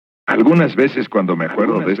Algunas veces cuando me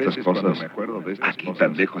acuerdo de estas cosas, aquí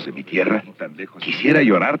tan lejos de mi tierra, quisiera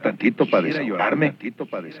llorar tantito para desahogarme,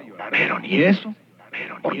 pero ni eso.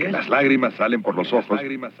 Porque las lágrimas salen por los ojos,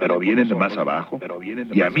 pero vienen de más abajo.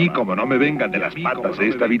 Y a mí, como no me vengan de las patas de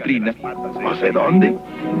esta vitrina, no sé dónde.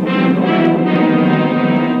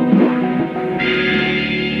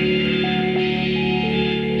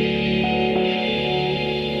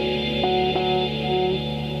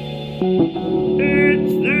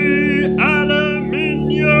 It's the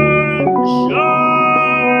aluminium shiny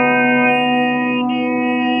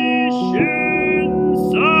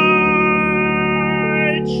inside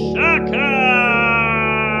Shaka.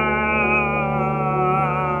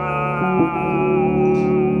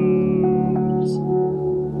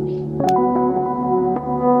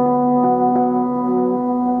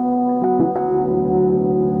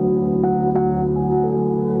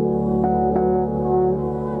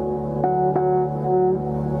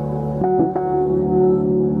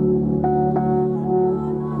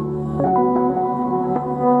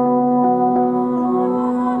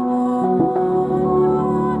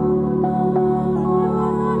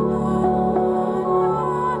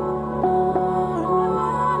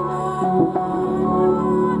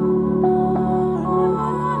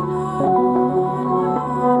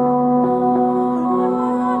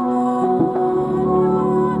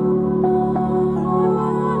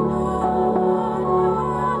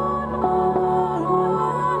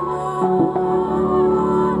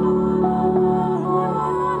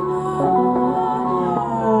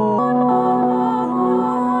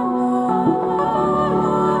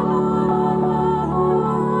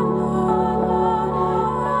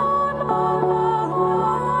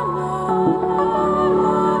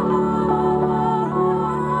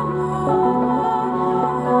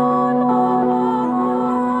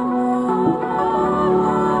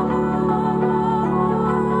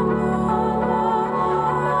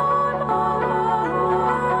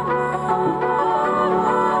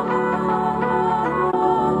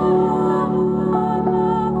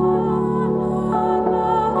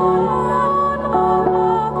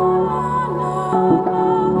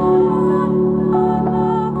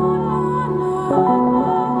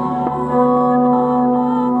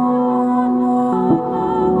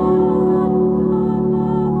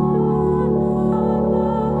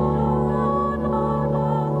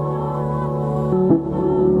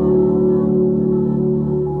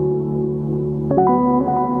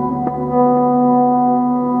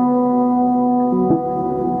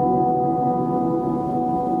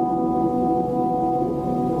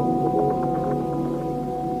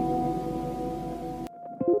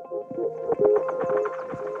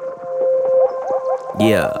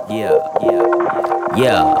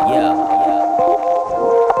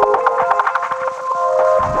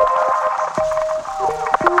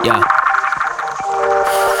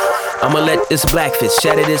 I'ma let this blackfish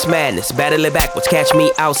shatter this madness, battle it backwards, catch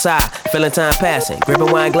me outside, feeling time passing,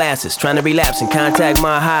 gripping wine glasses, trying to relapse and contact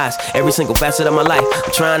my highs. Every single facet of my life,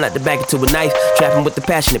 I'm trying not to back it to a knife, trapping with the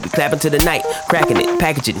passion, it be clapping to the night, cracking it,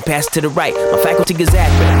 package it and pass it to the right. My faculty is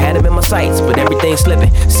accurate, I had them in my sights, but everything's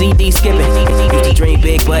slipping, CD skipping. Used to dream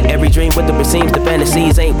big, but every dream with them seems the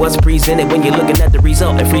fantasies ain't what's presented. When you're looking at the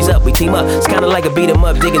result and freeze up, we team up. It's kinda like a beat 'em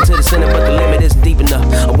up, digging to the center, but the limit isn't deep enough.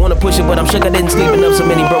 I wanna push it, but I'm shook I didn't sleep enough. So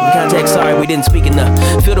many broken contacts, sorry we didn't speak enough.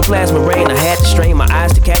 Feel the plasma rain, I had to strain my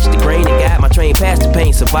eyes to catch the grain and guide my train past the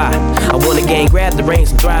pain, survive. I wanna gain, grab the reins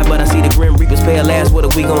and thrive, but I see the grim reapers pale ass, what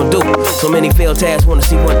are we gonna do? So many failed tasks, wanna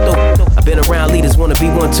see one through. I've been around leaders, wanna be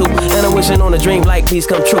one too, and I'm wishing on a dream like peace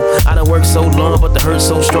come true. I done worked so long, but the hurt's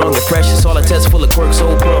so strong and precious. All I test full of quirks,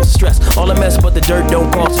 so prone to stress. All I mess, but the dirt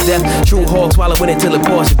don't cause death. True hog swallowing it till it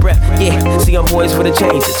pours your breath. Yeah, see I'm poised for the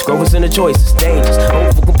changes, growth is in the choices, dangers,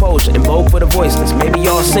 hope for composure, and vote for the voiceless. Maybe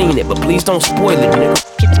y'all seen it, but please don't spoil it, nigga.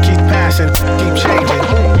 Keep passing, keep changing.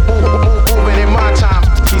 Moving in my time,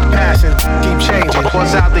 keep passing, keep changing.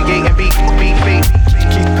 What's out the gate and beat.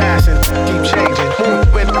 Keep passing, keep changing.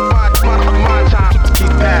 Moving in my time,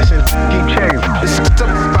 keep passing, keep changing.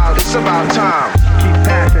 It's about time. Keep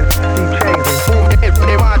passing, keep changing.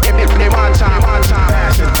 Moving in my time,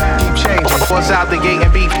 passing, keep changing. What's out the gate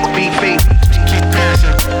and beat. Keep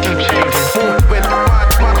passing, keep changing. Moving in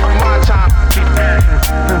my time, keep passing.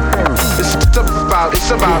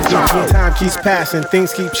 It's about time. Time keeps passing,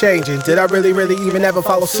 things keep changing. Did I really even ever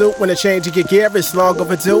follow suit? When a change in your gear is long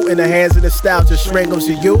overdue. In the hands of nostalgia, strangles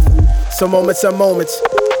your youth. Some moments are moments.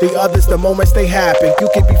 The others, the moments they happen. You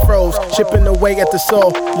can be froze, chipping away at the soul.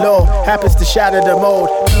 Low happens to shatter the mold.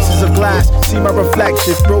 Pieces of glass, see my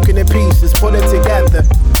reflection, broken in pieces, put it together.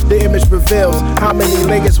 The image reveals how many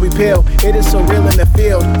layers we peel. It is so real in the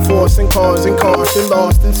field. Force and cause and caution,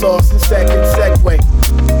 lost in sauce and second segue.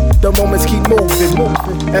 The moments keep moving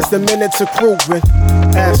as the minutes are proving.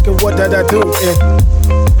 Asking what did I do in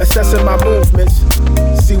assessing my movements.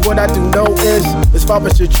 See what I do know is, as far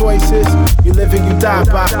as your choices, you live and you die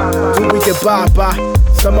by. Do we get by?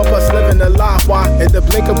 Some of us living a lie. Why? In the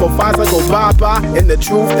blink of both eyes I go bye. And the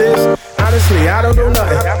truth is, honestly, I don't know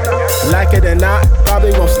nothing. Like it or not,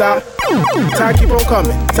 probably won't stop. Time keep on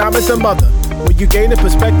coming. Time is a mother. When you gain a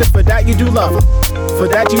perspective, for that you do love her. For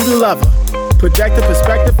that you do love her. Project the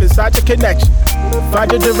perspective inside your connection.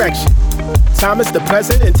 Find your direction. Time is the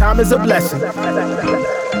present and time is a blessing.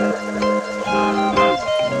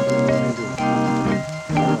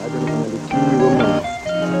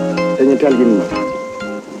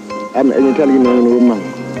 I'm Italian woman.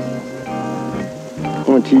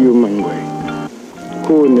 On to you, Mangway.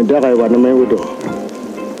 Who in the dark I want to make with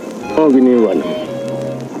Ogini one.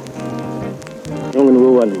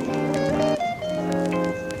 Young one.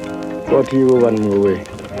 What you want away?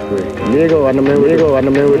 Lego and a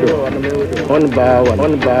one bar one.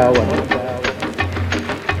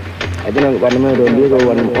 I don't want to make a Lego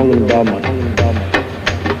one on Bama.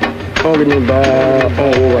 Ogini bar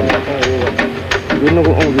one. You know,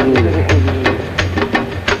 put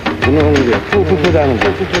down.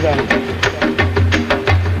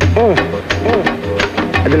 Oh,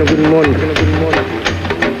 I don't know, good morning.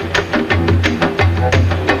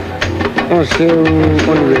 Oh, so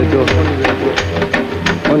on the door.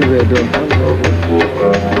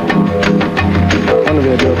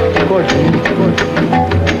 Coach.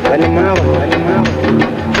 Animal.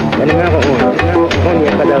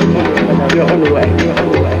 You're on the way.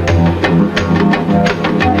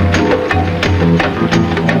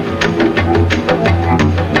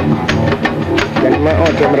 My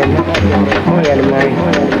own camera, oh yeah,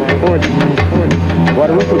 what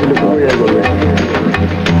am I supposed to look for?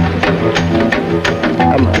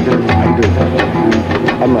 I'm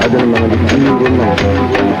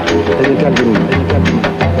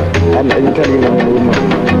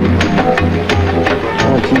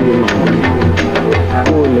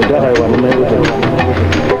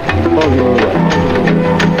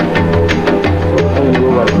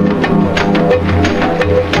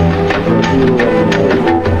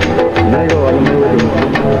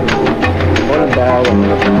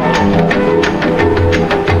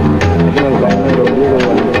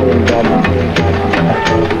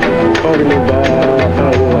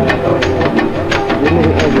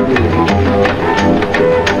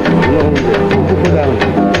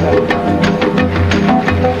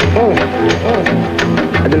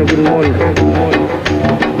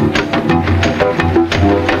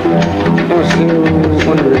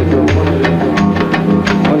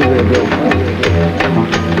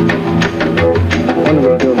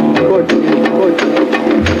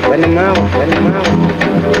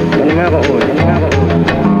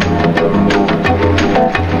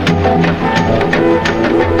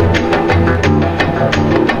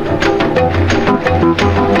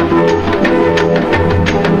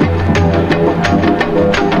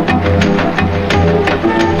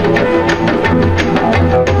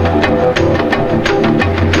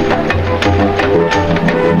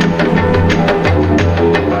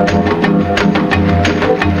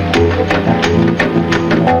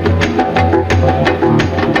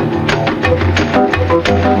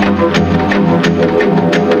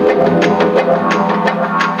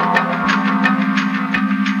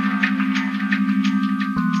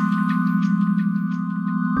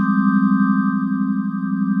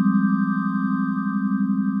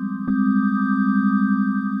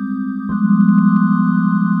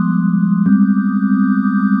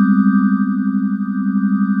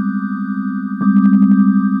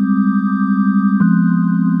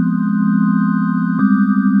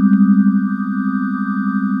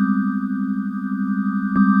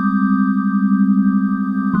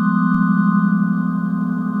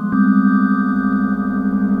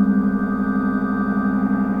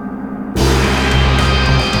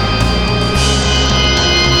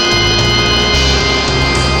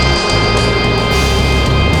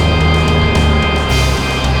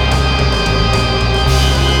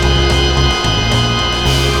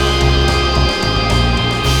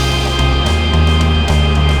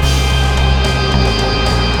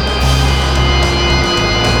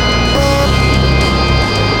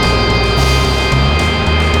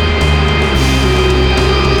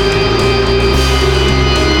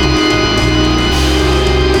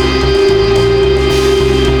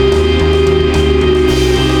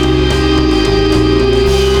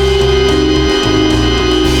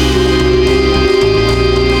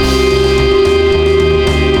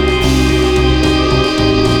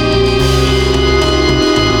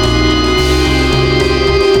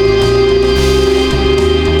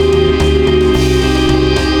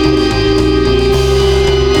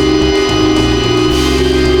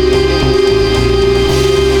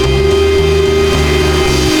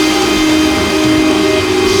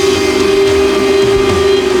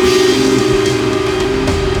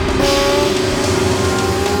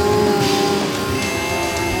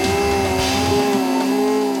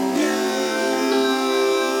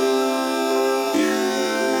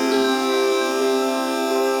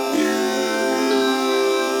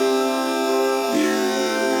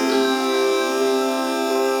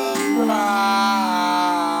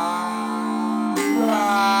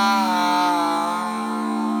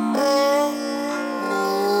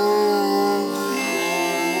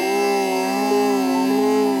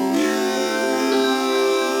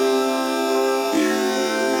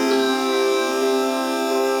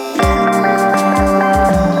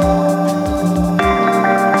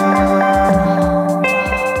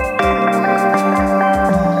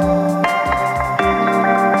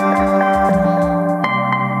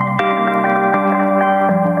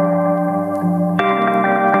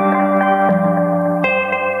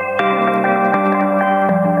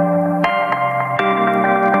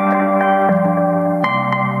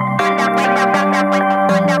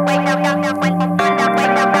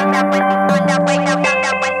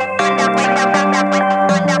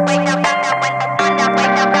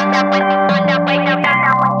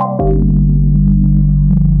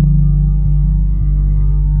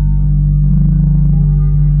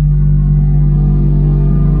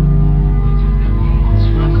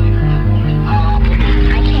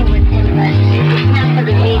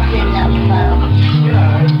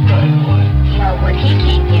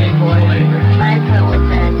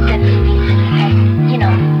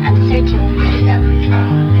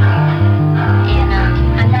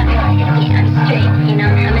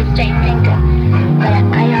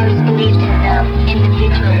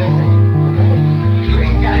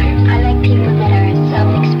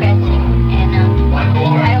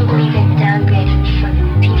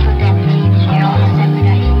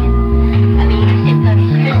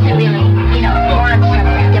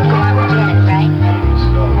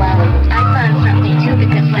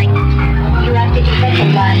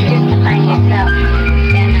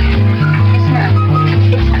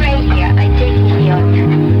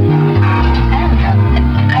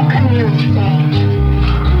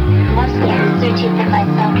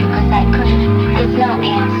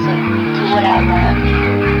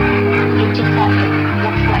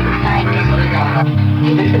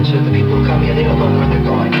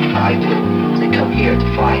here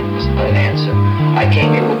to find an answer. I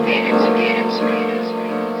came here with panics and the answer.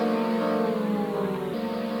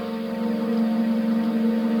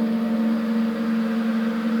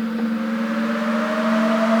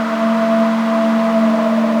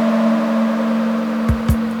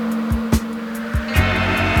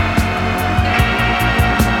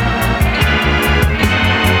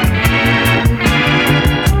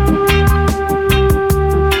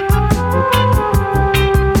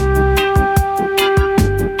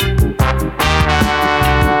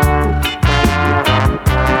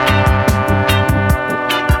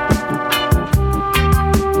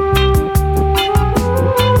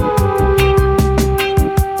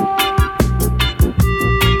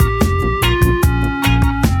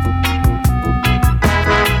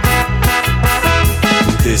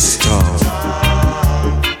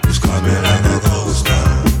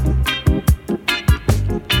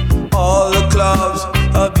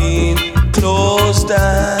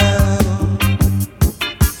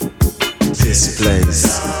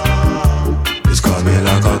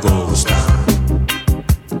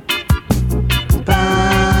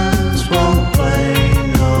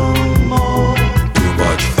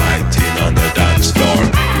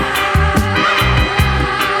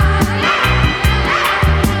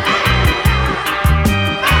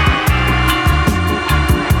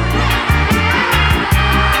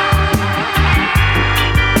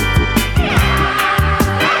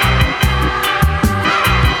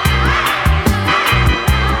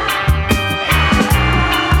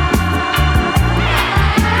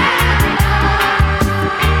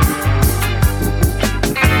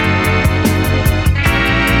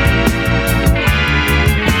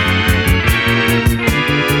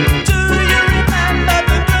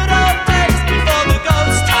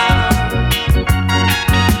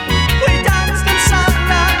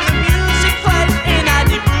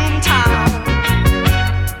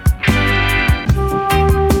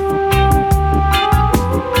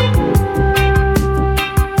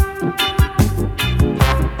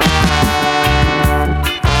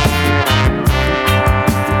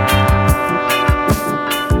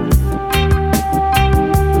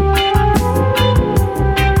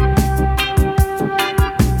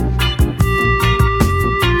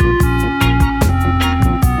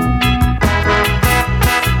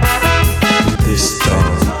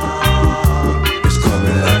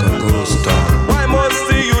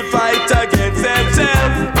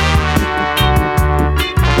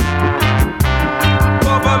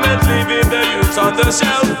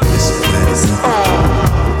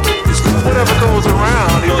 Whatever goes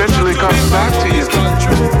around eventually comes back to you.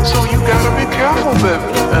 So you gotta be careful, baby,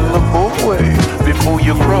 and look both ways before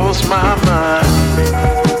you cross my mind.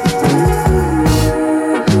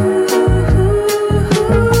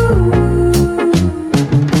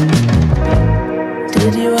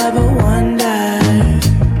 Did you ever wonder?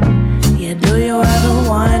 Yeah, do you ever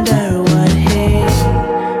wonder what he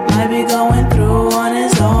might be going through on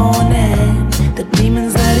his own and the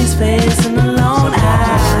demons that he's facing alone?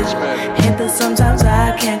 I hate that sometimes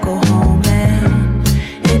I can't go home and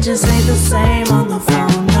it just ain't the same on the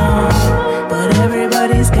phone, no. But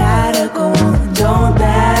everybody's gotta go on, don't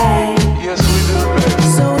they? Yes, we do, baby.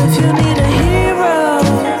 So if you need a hero,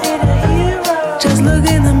 just look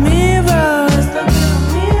in the mirror.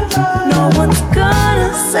 No one's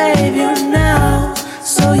gonna save you now,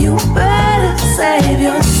 so you better save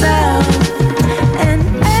yourself. And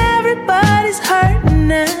everybody's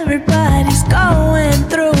hurting, everybody's going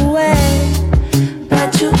through it,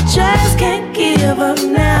 but you just can't give up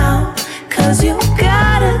now, 'cause you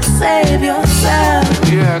gotta save yourself.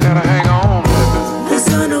 Yeah, I gotta hang on, baby. The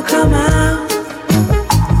sun will come out,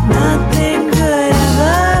 nothing good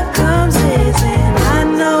ever comes easy. I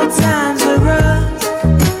know times are rough,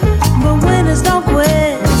 but winners don't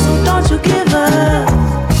quit, so don't you give up.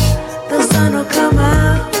 The sun will come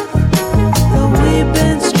out, but we've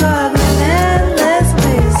been struggling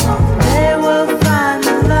endlessly. Someday we'll find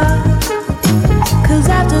the love, 'cause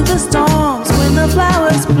after the storms, when the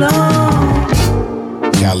flowers bloom.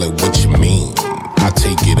 Khaled, what you mean? I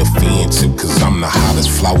take it offensive, 'cause I'm the hottest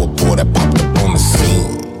flower boy that popped up on the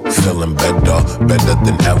scene. Feeling better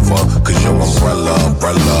than ever, 'cause your umbrella.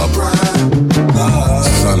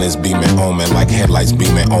 Sun is beaming on me like headlights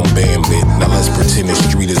beaming on Bambit. Now let's pretend the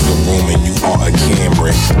street is the room and you are a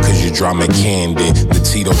Camry, 'cause you draw me candid, the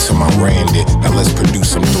Tito to my Randy. Now let's produce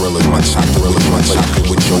some thrillers, my chocolate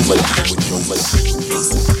with your lady.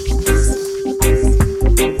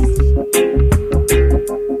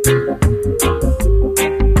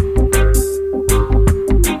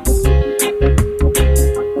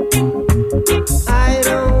 I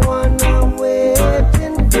don't wanna wait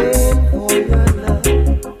in vain for your love.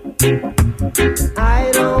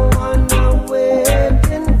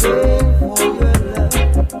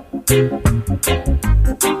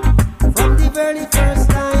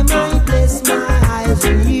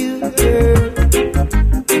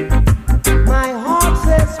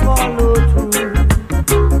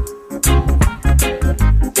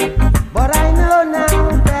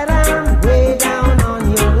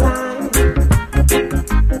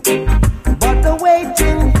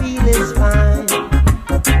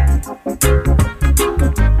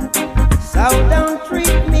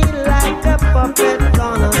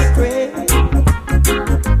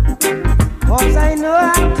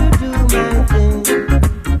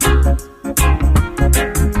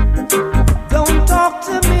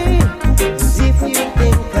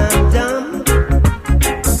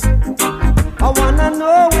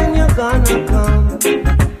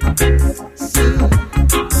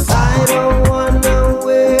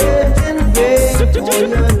 for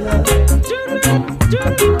your love.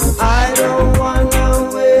 I don't wanna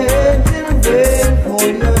wait in vain for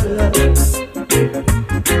your love.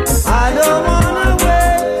 I don't wanna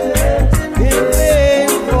wait in vain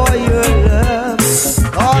for your love.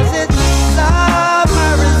 'Cause it's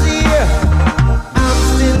summer is here, I'm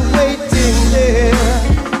still waiting there.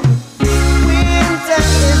 Winter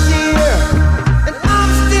is here, and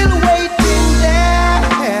I'm still waiting there.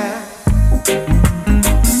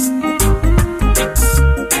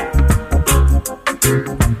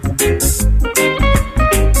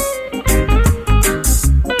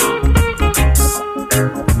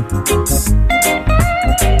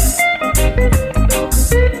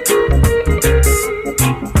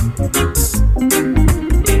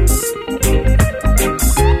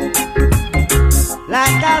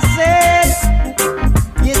 Like I said,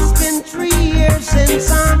 it's been 3 years since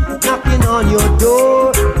I'm knocking on your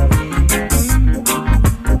door,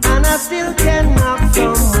 and I still can knock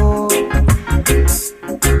some more.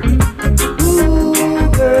 Ooh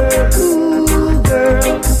girl,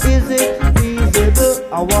 is it feasible?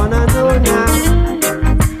 I wanna know now,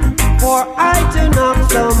 for I to knock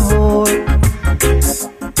some more.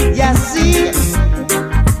 You see,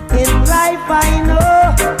 in life I know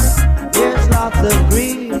there's lots of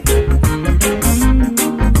grief,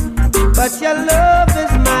 but your love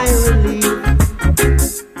is my relief.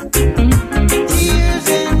 Tears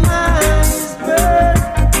in my eyes burn,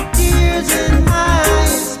 tears in my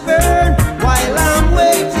eyes burn, while I'm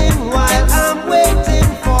waiting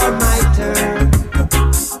for my turn.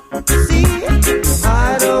 See, I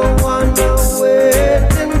don't wanna wait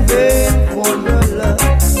in vain for your love.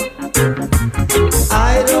 I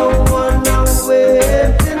don't wanna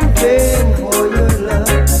wait in vain for your love.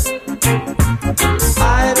 I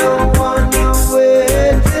don't wanna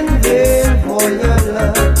wait in vain for your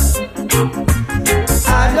love. I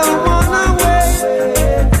don't wanna wait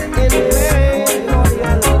in vain for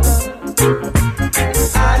your love.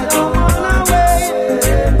 I don't wanna wait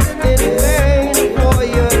in vain for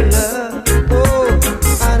your love. Oh,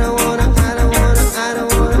 I don't wanna wait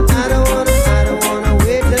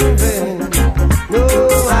in vain. No,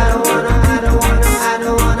 I don't wanna wait in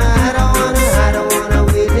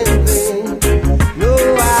vain. No, I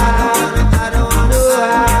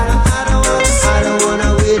don't wanna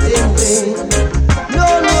wait in vain. No,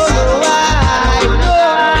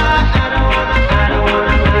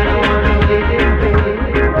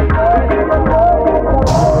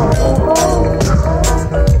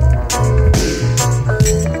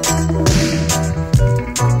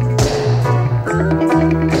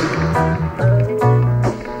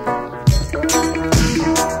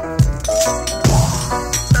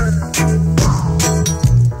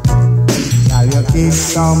 Now you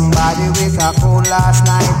kiss somebody with a cold last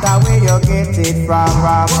night. The way you get it from.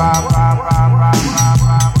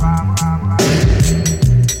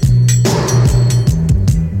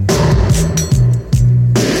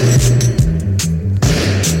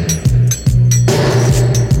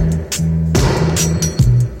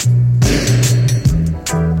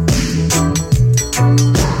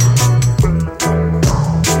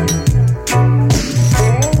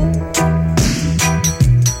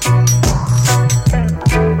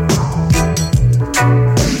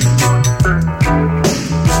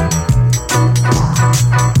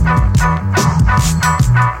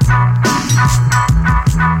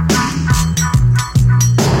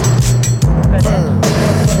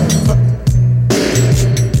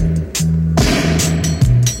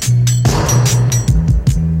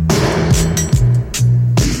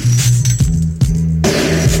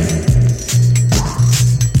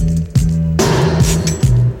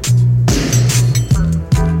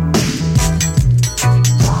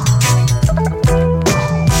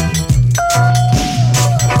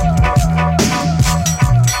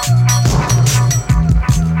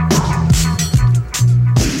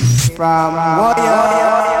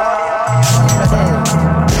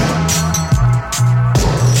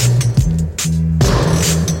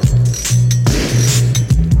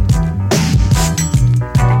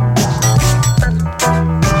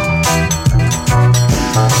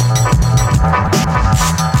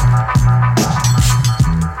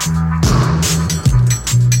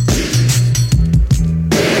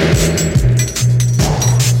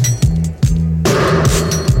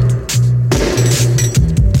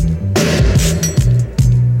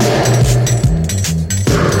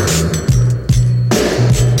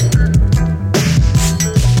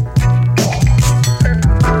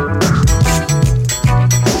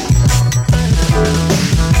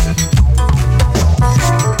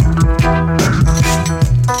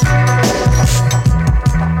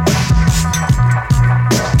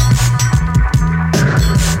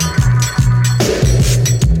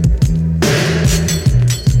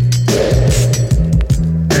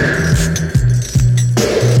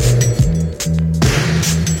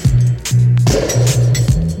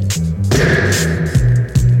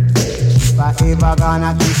 never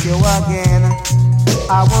gonna kiss you again.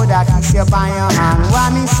 I woulda kiss you by your hand.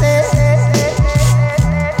 What me say?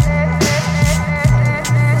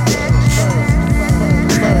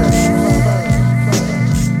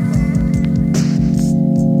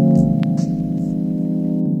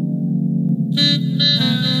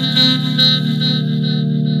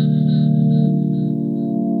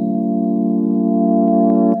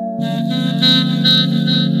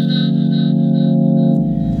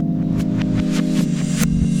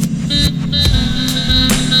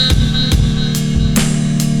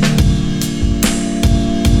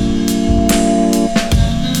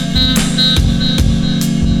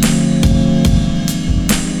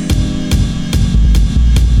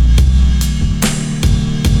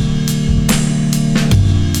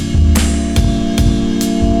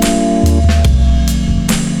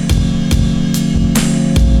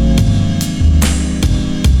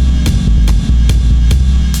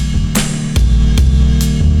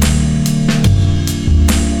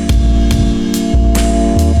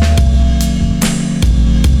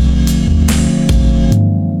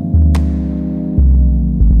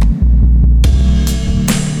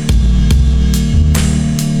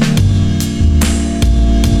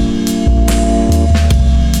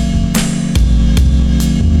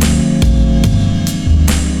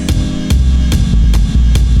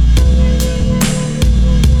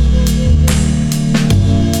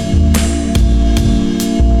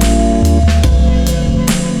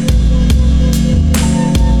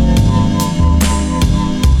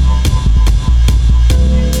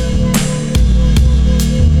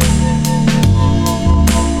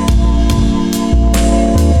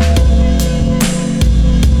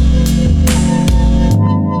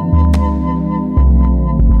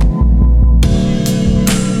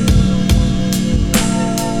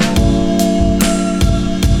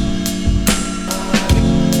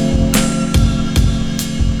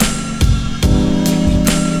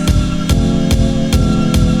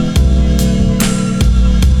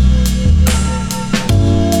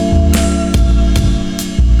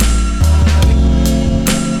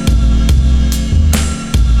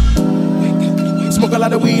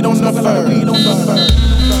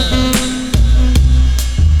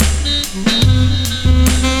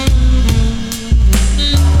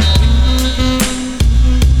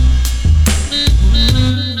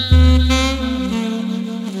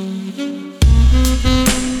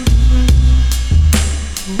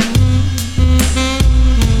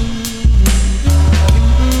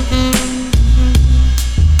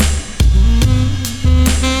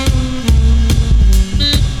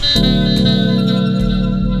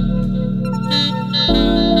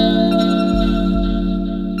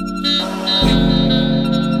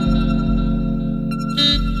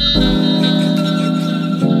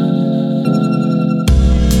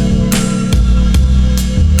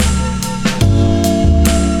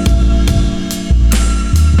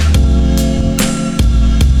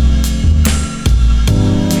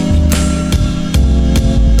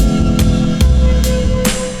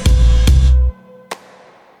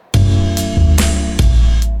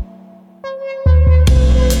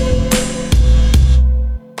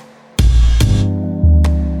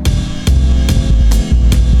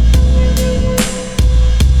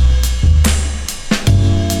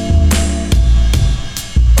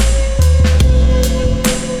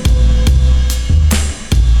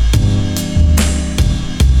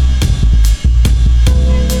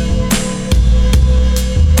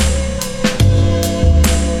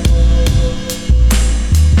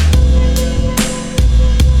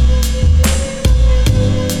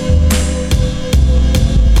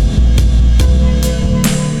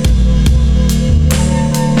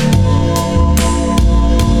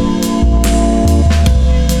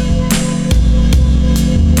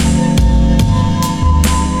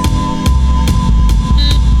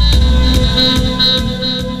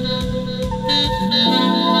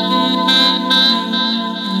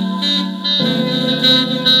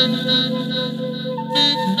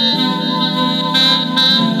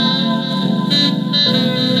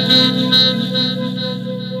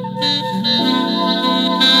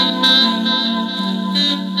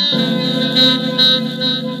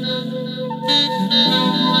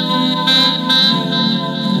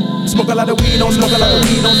 Smoke a lot of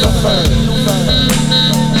weed on the fur.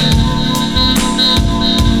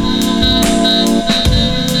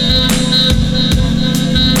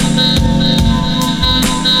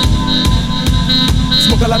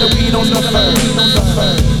 Smoke a lot of weed on the fur. Smoke a lot of weed on the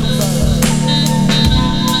fur.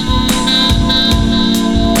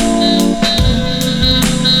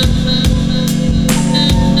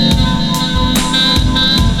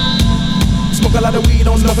 Smoke a lot of weed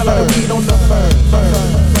on smoke a lot of weed on the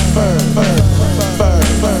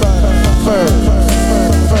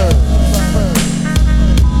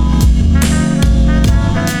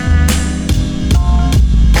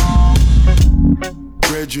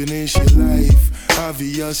Brethren, is your life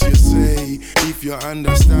obvious, you say? If you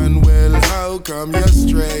understand well, how come you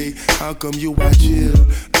stray? How come you are chill?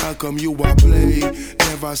 How come you are play?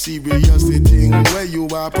 Never serious the thing where you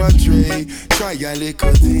are portray. Try a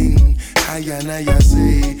little thing, higher and I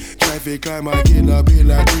say. Try to climb again up in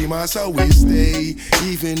a dream, that's how we stay.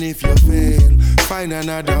 Even if you fail, find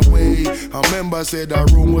another way. A member said the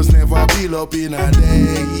room was never built up in a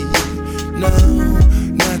day. No,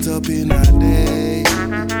 not up in a day.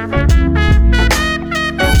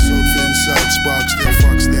 Also, inside sparks, there,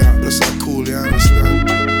 fox there. That's not cool, you understand?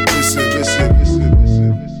 Listen.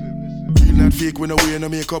 Not fake when I wear no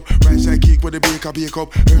makeup. Right side cake with the baker bake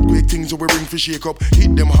up. Earthquake things that we bring for shake up.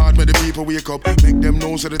 Hit them hard when the people wake up. Make them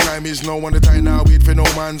know so the time is now and the time now wait for no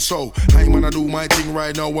man. So I man I do my thing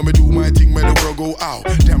right now. When me do my thing, may the world go out.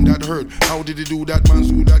 Damn that hurt. How did he do that? Man's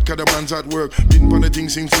do that cause the man's at work. Been on the thing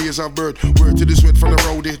since years of birth. Word to the sweat from the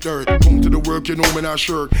road, it dirt. Come to the work, you know me not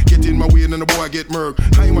shirk. Get in my way and the boy get murk.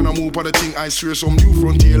 I man I move on the thing, I swear some new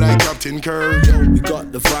frontier like Captain Kirk. Yo, we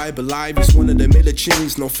got the vibe alive. It's one of them miller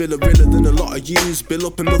tunes. No filler realer than a lot of use. Bill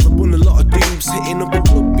up another one, a lot of dudes. Hitting up the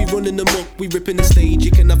club, we running the muck. We ripping the stage,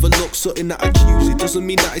 you can have a look. Something that I choose, it doesn't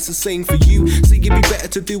mean that it's the same for you. So it'd be better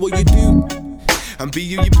to do what you do and be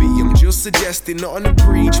who you be. I'm just suggesting, not on the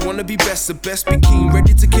preach. Wanna be best, the best be keen.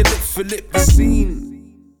 Ready to kill it, flip the scene.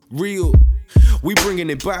 Real, we bringing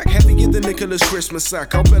it back. Heavier than Nicholas Christmas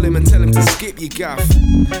sack. I'll bell him and tell him to skip your gaff.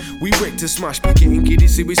 We ripped to smash, be getting giddy.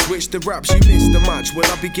 See we switch the raps, you missed the match. Well,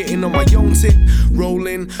 I'll be getting on my own tip.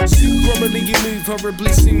 Rolling, probably you move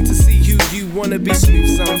horribly soon to see who you wanna be.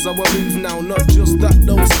 Smooth sounds how I move now. Not just that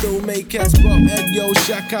though, still make heads pop. Head yo,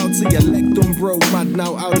 shack out to your leg done bro. Mad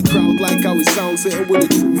now out the crowd like how it sounds. Hitting with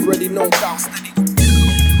the truth, ready, no doubt, steady.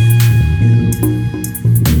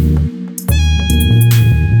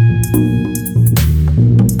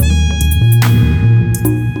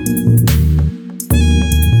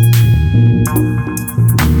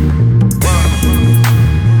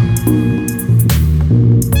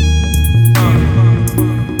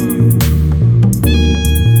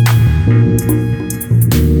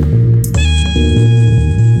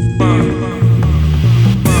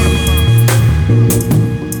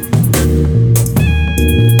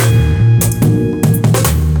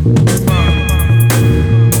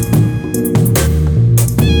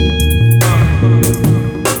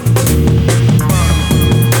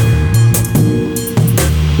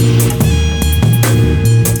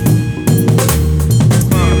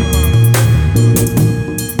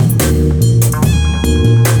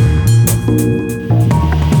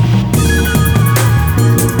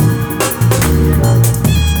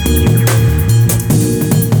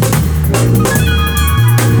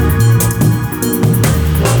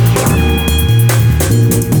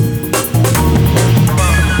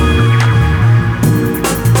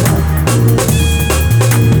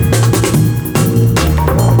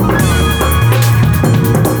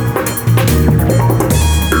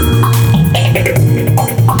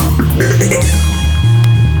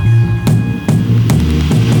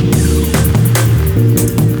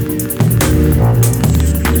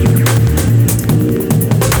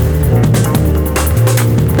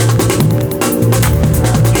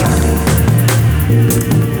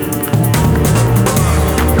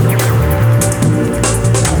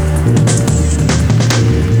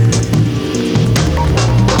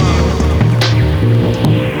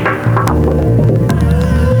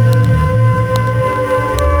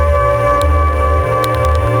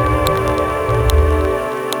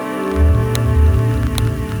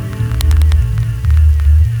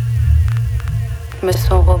 me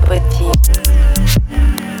sont robotiques.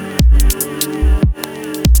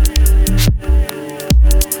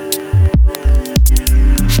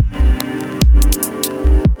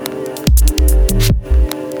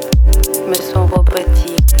 Me sont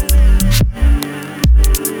robotiques.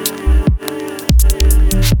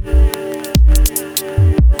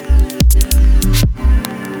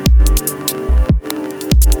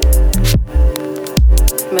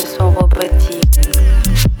 Me sont robotiques.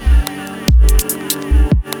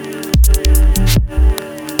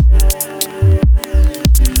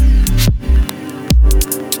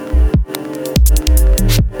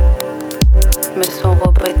 Me sont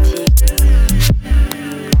robotiques.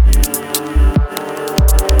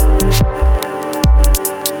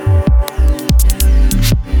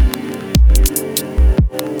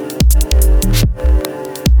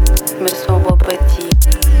 Me sont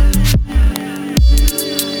robotiques.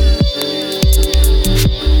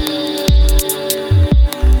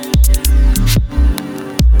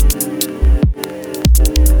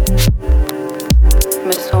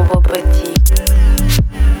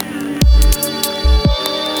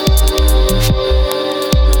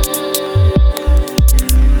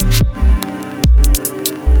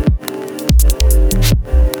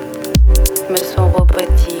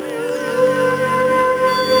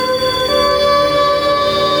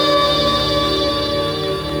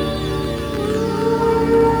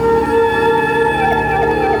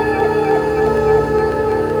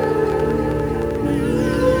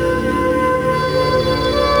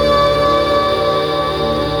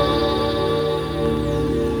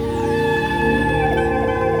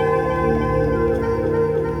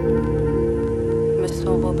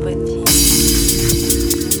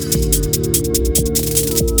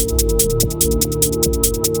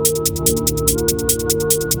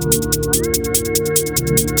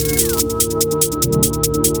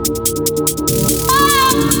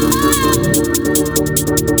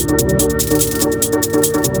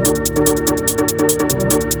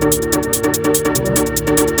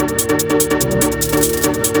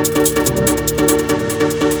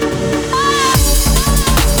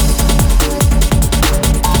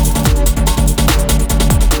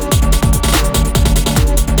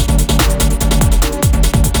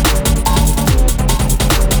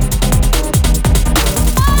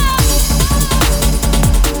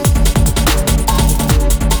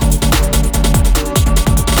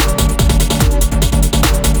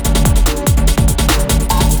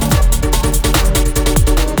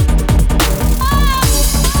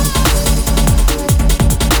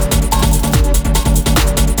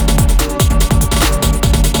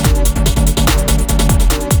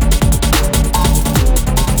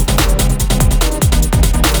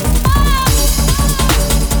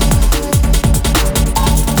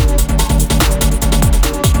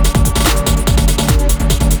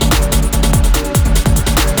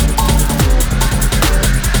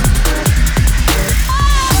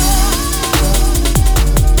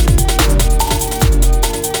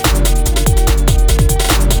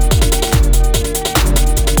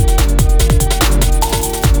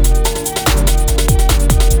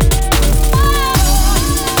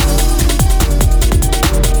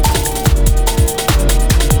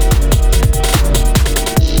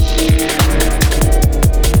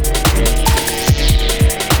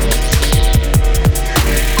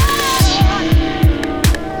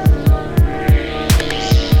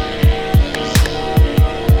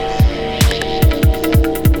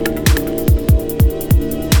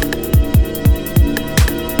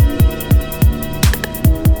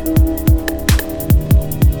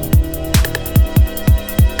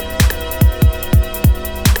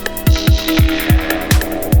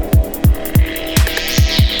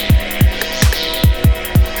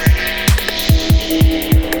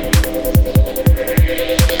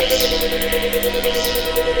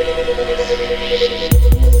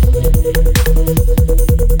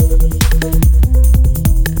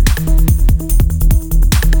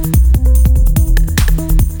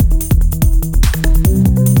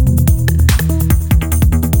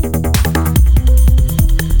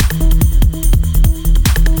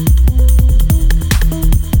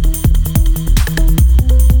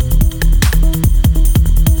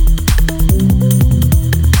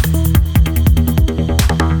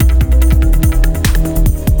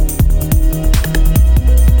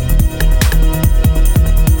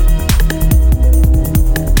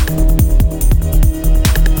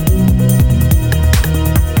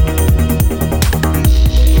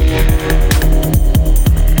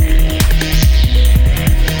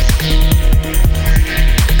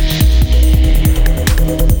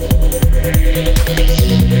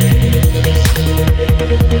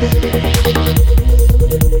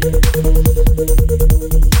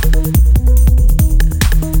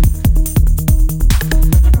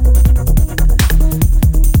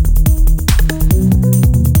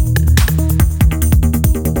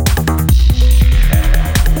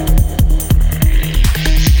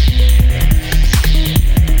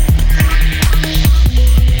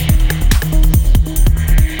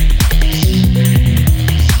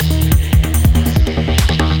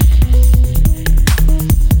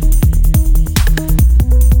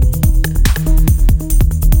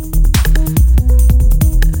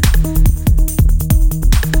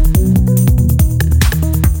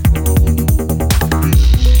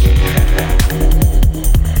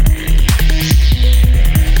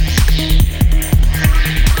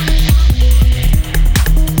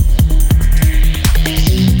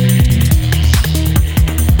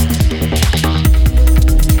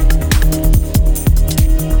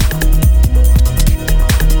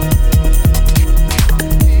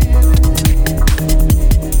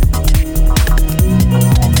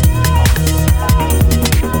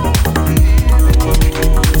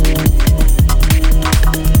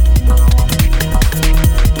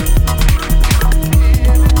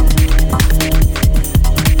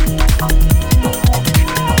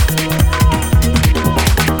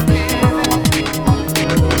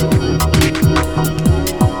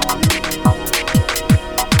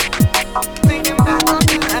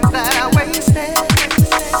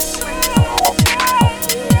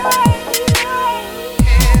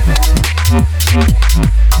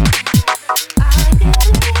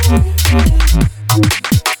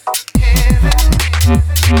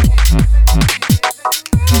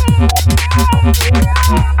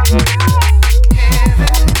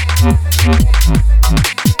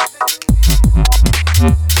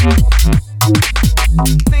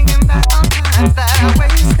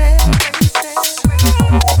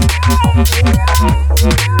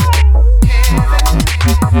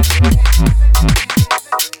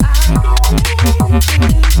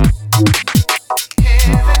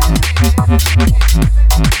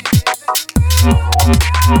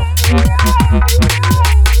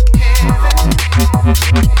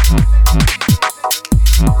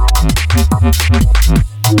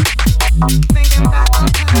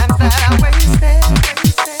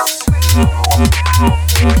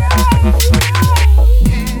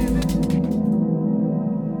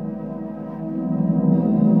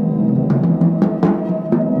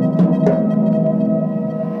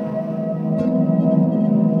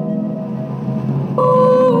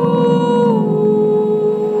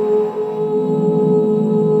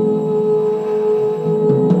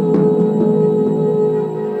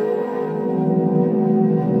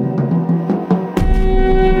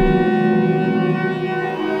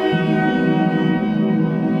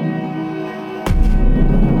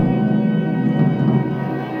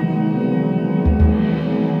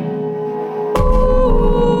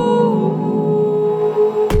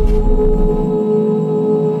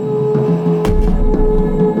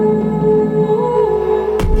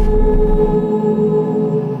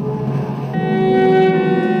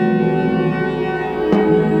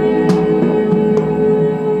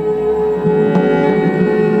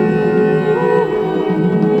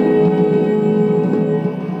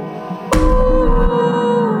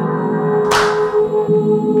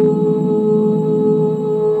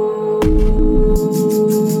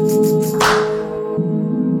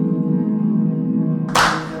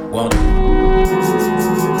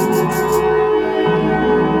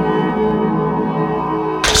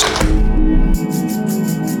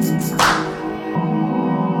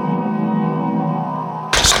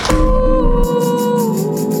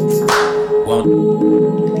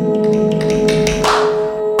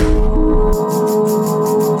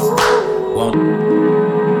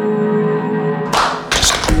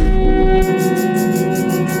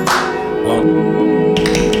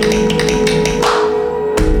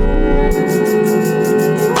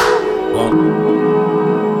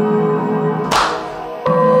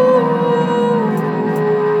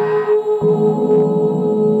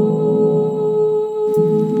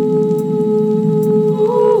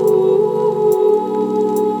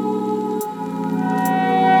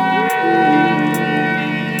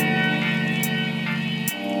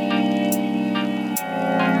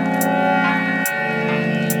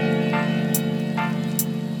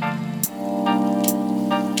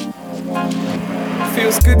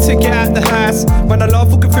 Feels good to get out the house when I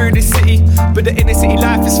love walking through this city. But the inner city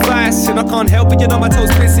life is fast, and I can't help it, you know my toes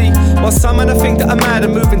busy. While some man I think that I'm mad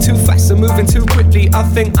and moving too fast and moving too quickly. I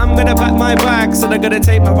think I'm gonna pack my bag, so I'm gonna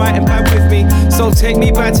take my writing pad with me. So take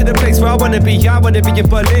me back to the place where I wanna be. I wanna be in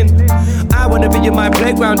Berlin, I wanna be in my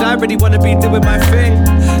playground, I really wanna be doing my thing.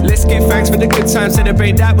 Let's give thanks for the good times,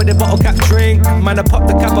 celebrate that with a bottle cap drink. Man, I pop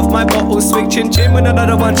the cap off my bottle, swing chin chin with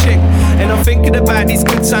another one chick. And I'm thinking about these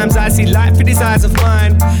good times, I see light through these eyes of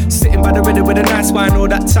mine. Sitting by the river with a nice wine, all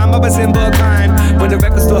that time I was in Berghain. When the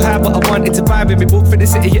record still had what I wanted to buy, baby, walk through the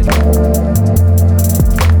city at night.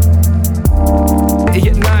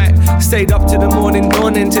 Stayed up till the morning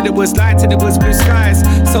dawn, till it was light, till it was blue skies.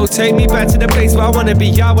 So take me back to the place where I wanna be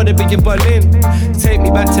in Berlin. Take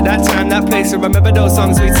me back to that time, that place, and remember those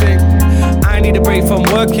songs we sing. I need a break from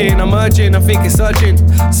working, I'm urging, I think it's urgent.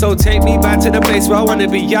 So take me back to the place where I wanna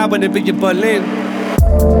be in Berlin.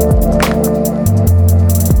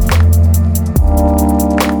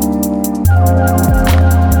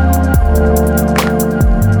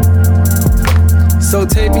 So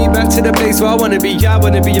take me back to the place where I wanna be in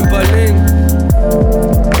Berlin.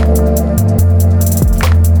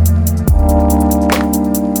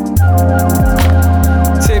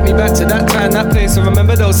 Take me back to that time, that place, and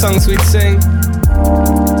remember those songs we'd sing.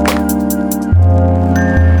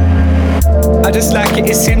 I just like it,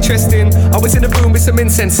 it's interesting. I was in a room with some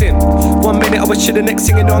incense in. 1 minute I was chilling, next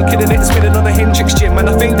singing on, killing it, spinning on a Hendrix gym. And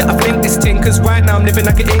I think that I've linked this thing, cause right now I'm living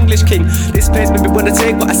like an English king. This place made me wanna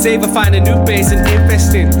take what I save, I find a new base and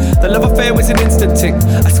invest in. The love affair was an instant thing,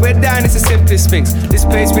 I swear down it's the simplest things. This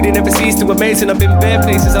place really never ceased to amaze, and I've been bare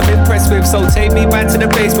places I'm impressed with. So take me back to the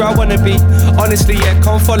place where I wanna be. Honestly, yeah,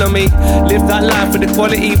 come follow me. Live that life with the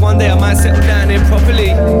quality, one day I might settle down here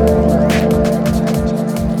properly.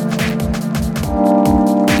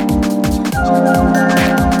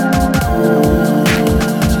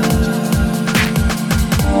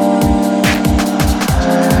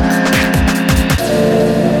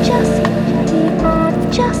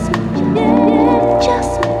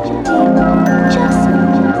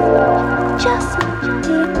 Just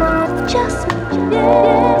just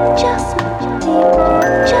yeah.